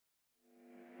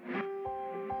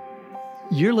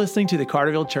You're listening to the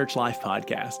Carterville Church Life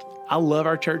Podcast. I love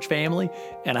our church family,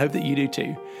 and I hope that you do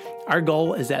too. Our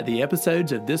goal is that the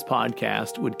episodes of this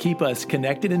podcast would keep us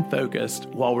connected and focused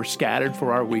while we're scattered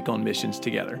for our week on missions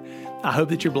together. I hope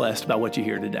that you're blessed by what you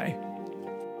hear today.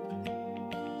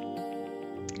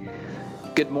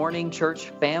 Good morning, church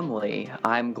family.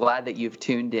 I'm glad that you've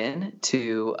tuned in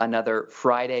to another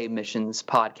Friday Missions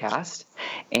podcast.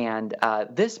 And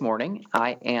this morning,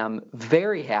 I am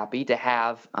very happy to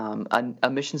have a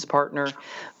missions partner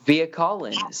via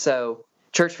call-in. So,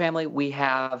 church family, we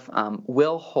have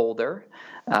Will Holder,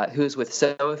 who's with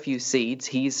Sow a Few Seeds.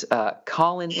 He's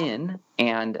calling in.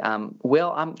 And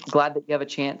Will, I'm glad that you have a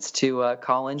chance to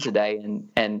call in today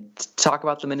and talk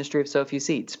about the ministry of Sow a Few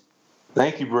Seeds.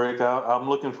 Thank you, Brick. I'm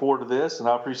looking forward to this, and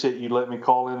I appreciate you letting me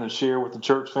call in and share with the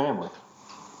church family.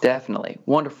 Definitely.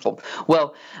 Wonderful.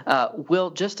 Well, Will,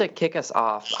 just to kick us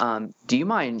off, do you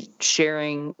mind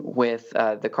sharing with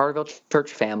the Carterville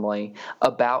Church family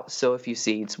about Sow a Few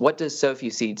Seeds? What does Sow a Few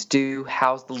Seeds do?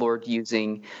 How's the Lord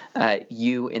using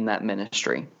you in that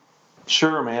ministry?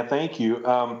 Sure, man. Thank you.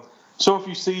 Sow a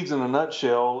Few Seeds, in a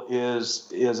nutshell,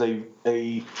 is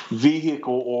a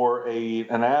vehicle or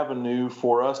an avenue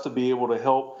for us to be able to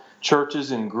help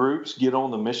churches and groups get on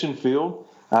the mission field.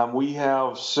 We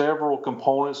have several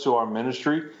components to our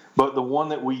ministry, but the one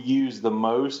that we use the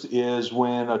most is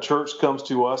when a church comes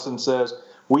to us and says,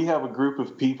 we have a group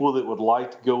of people that would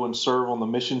like to go and serve on the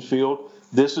mission field.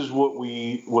 This is what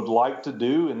we would like to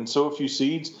do, and Sow a Few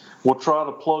Seeds will try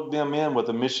to plug them in with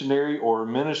a missionary or a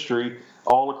ministry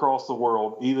all across the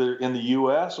world, either in the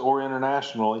U.S. or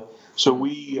internationally. So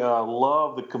we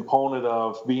love the component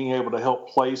of being able to help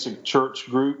place a church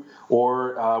group,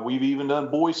 or we've even done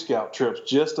Boy Scout trips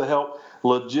just to help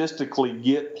logistically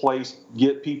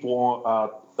get people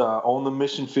on the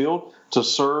mission field to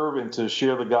serve and to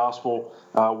share the gospel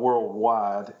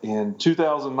worldwide. In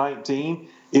 2019,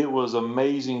 it was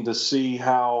amazing to see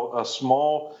how a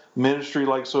small ministry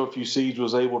like Sow a Few Seeds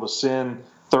was able to send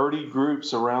 30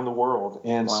 groups around the world,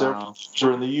 and Wow. several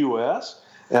are in the U.S.,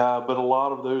 but a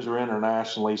lot of those are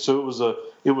internationally. So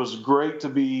it was great to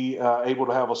be able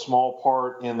to have a small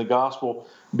part in the gospel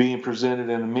being presented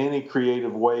in many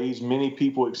creative ways. Many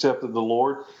people accepted the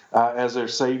Lord as their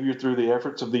Savior through the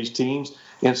efforts of these teams,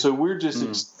 and so we're just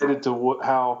excited to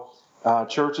how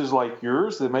churches like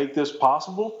yours that make this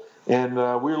possible. And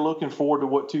we're looking forward to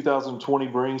what 2020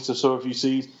 brings to Sow a Few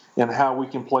Seeds and how we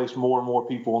can place more and more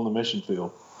people on the mission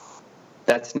field.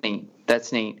 That's neat.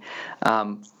 That's neat.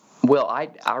 Will,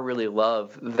 I really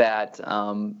love that,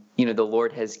 the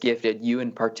Lord has gifted you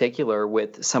in particular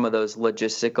with some of those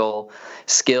logistical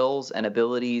skills and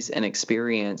abilities and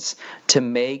experience to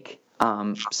make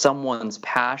someone's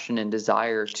passion and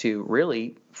desire to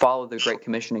really follow the Great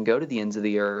Commission and go to the ends of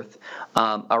the earth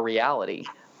a reality,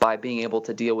 by being able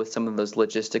to deal with some of those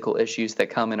logistical issues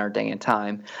that come in our day and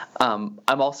time. I'm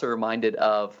also reminded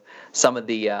of some of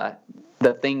the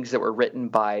things that were written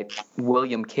by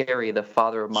William Carey, the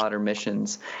father of modern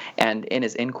missions, and in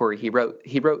his inquiry, he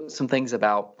wrote some things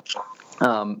about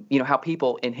how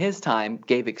people in his time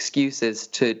gave excuses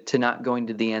to not going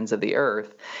to the ends of the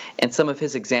earth. And some of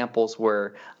his examples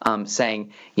were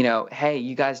saying, hey,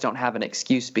 you guys don't have an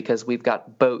excuse because we've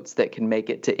got boats that can make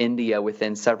it to India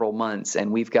within several months,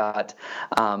 and we've got,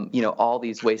 all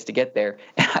these ways to get there.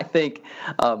 And I think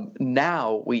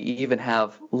now we even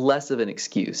have less of an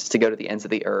excuse to go to the ends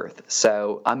of the earth.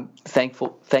 So I'm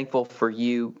thankful for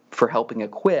you for helping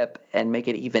equip and make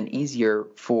it even easier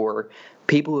for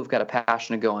people who've got a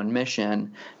passion to go on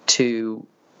mission to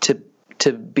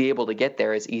be able to get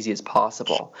there as easy as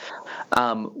possible.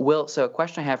 Will, so a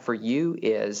question I have for you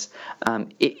is,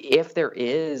 if there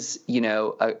is,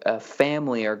 a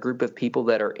family or a group of people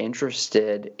that are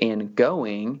interested in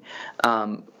going,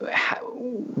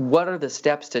 what are the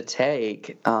steps to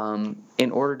take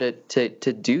in order to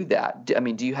do that? I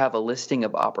mean, do you have a listing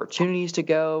of opportunities to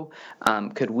go?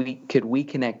 Could we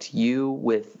connect you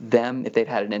with them if they've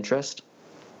had an interest?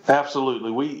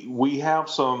 Absolutely. We have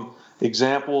some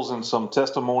examples and some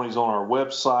testimonies on our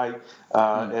website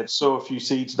at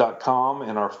sowafewseeds.com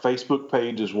and our Facebook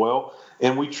page as well.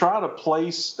 And we try to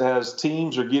place, as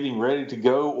teams are getting ready to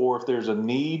go, or if there's a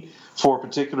need for a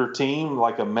particular team,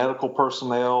 like a medical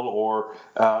personnel or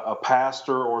a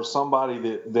pastor or somebody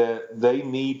that they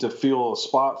need to fill a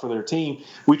spot for their team,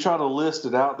 we try to list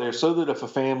it out there so that if a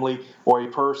family or a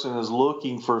person is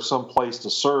looking for some place to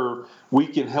serve, we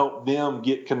can help them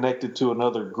get connected to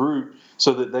another group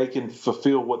so that they can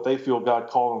fulfill what they feel God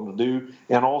called them to do,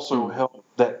 and also help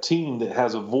that team that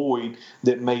has a void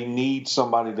that may need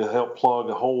somebody to help plug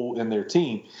a hole in their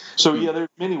team. So, yeah, there's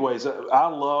many ways. I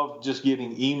love just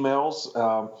getting emails.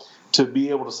 to be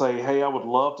able to say, hey, I would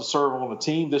love to serve on a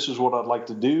team. This is what I'd like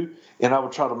to do. And I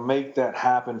would try to make that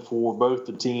happen for both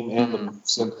the team and the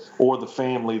person or the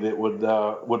family that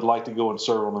would like to go and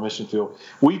serve on the mission field.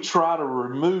 We try to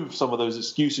remove some of those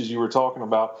excuses you were talking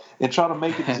about and try to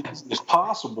make it as easy as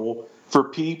possible for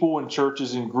people and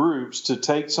churches and groups to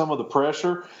take some of the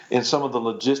pressure and some of the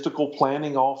logistical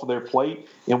planning off of their plate.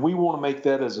 And we want to make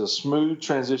that as a smooth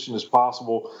transition as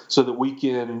possible so that we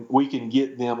can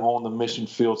get them on the mission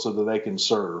field so that they can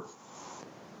serve.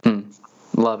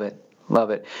 Love it. Love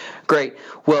it. Great.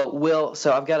 Well, Will,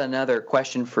 so I've got another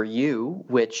question for you,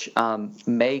 which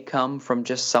may come from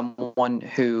just someone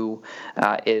who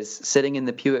is sitting in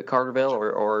the pew at Carterville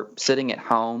or sitting at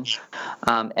home.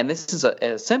 And this is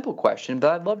a simple question,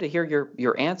 but I'd love to hear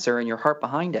your answer and your heart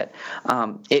behind it.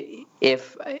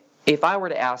 If I were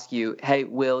to ask you, hey,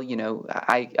 Will,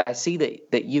 I see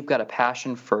that you've got a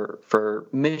passion for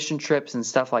mission trips and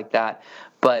stuff like that,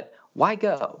 but why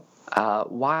go?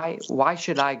 Why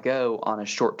should I go on a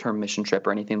short-term mission trip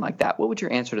or anything like that? What would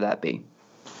your answer to that be?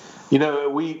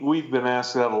 We've been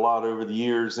asked that a lot over the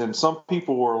years, and some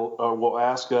people will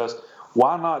ask us,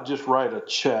 why not just write a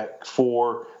check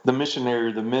for the missionary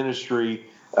or the ministry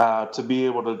to be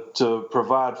able to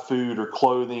provide food or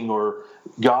clothing or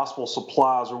gospel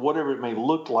supplies or whatever it may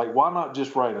look like? Why not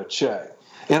just write a check?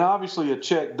 And obviously a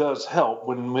check does help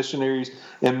when missionaries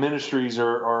and ministries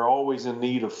are always in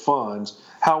need of funds.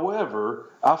 However,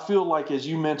 I feel like, as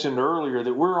you mentioned earlier,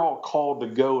 that we're all called to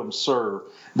go and serve.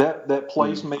 That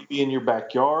place may be in your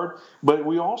backyard, but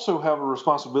we also have a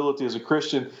responsibility as a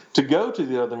Christian to go to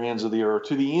the other ends of the earth,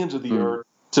 to the ends of the earth,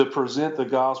 to present the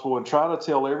gospel and try to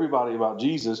tell everybody about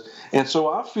Jesus. And so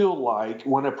I feel like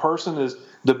when a person is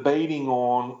debating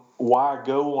on why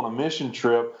go on a mission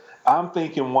trip, I'm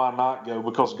thinking, why not go?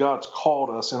 Because God's called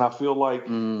us, and I feel like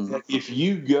that if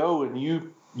you go and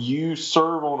you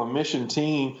serve on a mission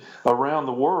team around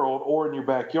the world or in your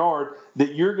backyard,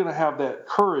 that you're going to have that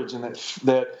courage and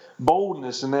that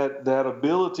boldness and that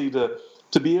ability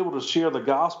to be able to share the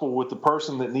gospel with the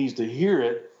person that needs to hear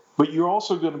it. But you're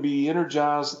also going to be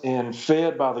energized and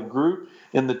fed by the group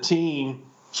and the team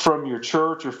from your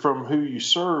church or from who you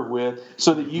serve with,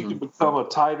 so that you can become a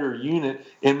tighter unit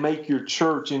and make your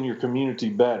church and your community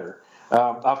better.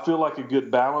 I feel like a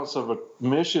good balance of a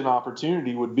mission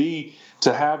opportunity would be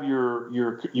to have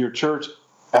your church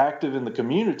active in the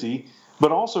community,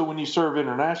 but also when you serve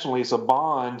internationally, it's a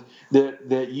bond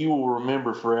that you will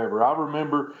remember forever. I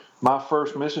remember my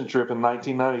first mission trip in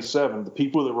 1997, the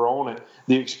people that were on it,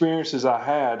 the experiences I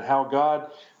had, how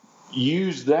God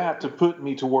used that to put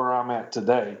me to where I'm at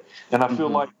today. And I feel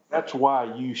like that's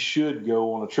why you should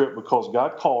go on a trip, because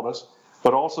God called us,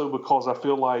 but also because I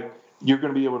feel like you're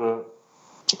going to be able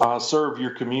to serve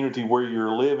your community where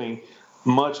you're living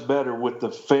much better with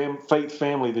the faith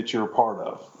family that you're a part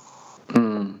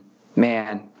of.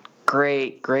 Man,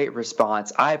 great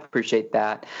response. I appreciate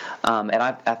that. And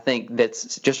I think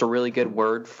that's just a really good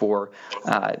word for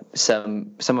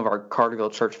some of our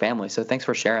Carterville church family. So thanks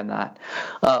for sharing that.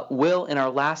 Will, in our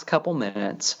last couple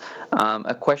minutes,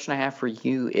 a question I have for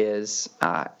you is,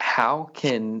 how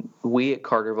can we at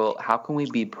Carterville, how can we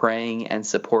be praying and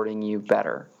supporting you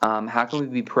better? How can we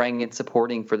be praying and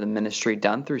supporting for the ministry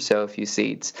done through Sow a Few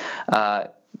Seeds?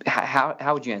 How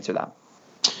would you answer that?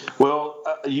 Well,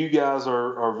 you guys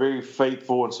are very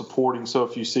faithful in supporting Sow a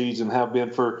Few Seeds and have been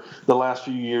for the last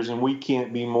few years, and we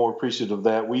can't be more appreciative of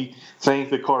that. We thank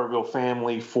the Carterville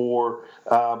family for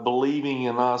believing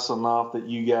in us enough that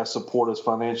you guys support us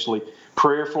financially.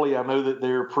 Prayerfully, I know that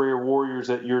there are prayer warriors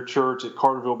at your church, at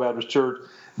Carterville Baptist Church,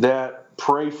 that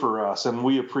pray for us, and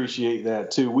we appreciate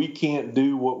that too. We can't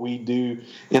do what we do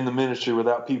in the ministry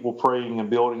without people praying and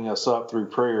building us up through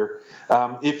prayer.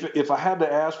 If I had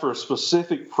to ask for a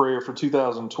specific prayer for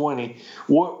 2020,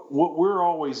 what we're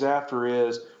always after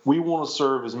is we want to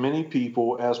serve as many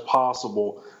people as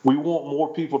possible. We want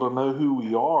more people to know who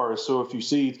we are as Sow a Few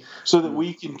Seeds, so that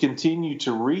we can continue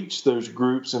to reach those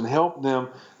groups and help them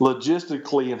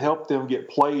logistically and help them get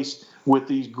placed with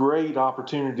these great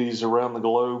opportunities around the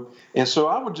globe. And so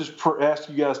I would just ask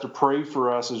you guys to pray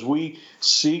for us as we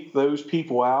seek those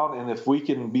people out, and if we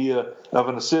can be of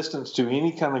an assistance to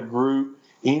any kind of group,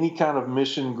 any kind of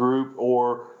mission group,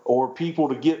 or people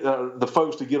to get the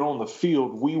folks to get on the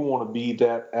field, we want to be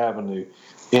that avenue.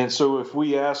 And so if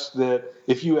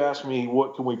you ask me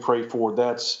what can we pray for,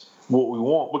 that's what we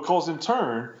want, because in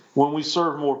turn, when we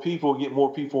serve more people, get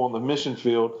more people on the mission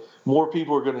field, more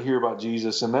people are going to hear about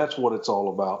Jesus, and that's what it's all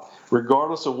about.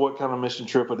 Regardless of what kind of mission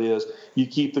trip it is, you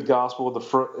keep the gospel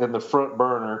in the front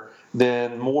burner,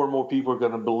 then more and more people are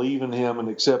going to believe in him and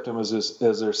accept him as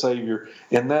their Savior,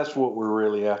 and that's what we're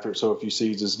really after at So Few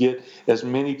Seeds, is get as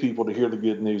many people to hear the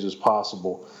good news as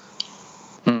possible.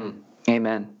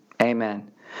 Amen.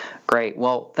 Amen. Great.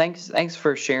 Well, thanks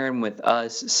for sharing with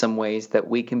us some ways that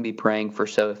we can be praying for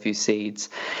Sow a Few Seeds.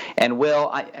 And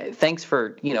Will, thanks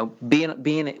for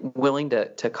being willing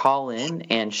to call in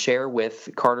and share with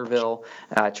Carterville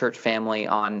church family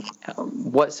on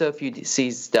what Sow a Few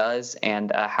Seeds does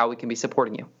and how we can be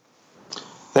supporting you.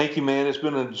 Thank you, man. It's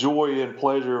been a joy and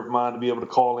pleasure of mine to be able to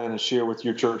call in and share with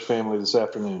your church family this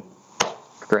afternoon.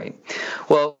 Great.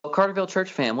 Well, Carterville Church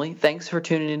family, thanks for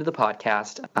tuning into the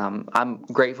podcast. I'm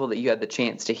grateful that you had the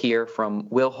chance to hear from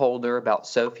Will Holder about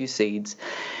Sow a Few Seeds.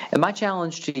 And my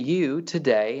challenge to you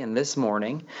today and this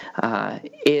morning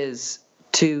is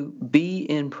to be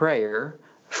in prayer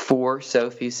for Sow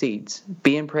a Few Seeds.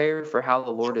 Be in prayer for how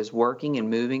the Lord is working and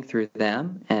moving through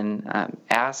them, and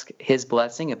ask his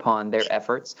blessing upon their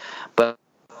efforts. But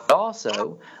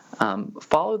also,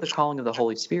 follow the calling of the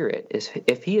Holy Spirit.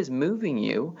 If he is moving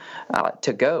you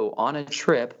to go on a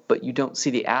trip, but you don't see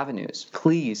the avenues,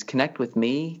 please connect with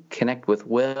me, connect with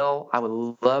Will. I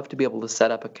would love to be able to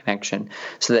set up a connection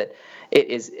so that it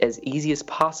is as easy as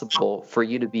possible for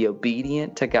you to be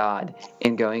obedient to God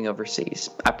in going overseas.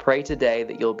 I pray today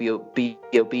that you'll be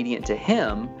obedient to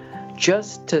him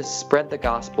just to spread the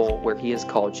gospel where he has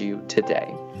called you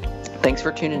today. Thanks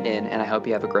for tuning in, and I hope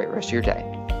you have a great rest of your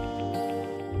day.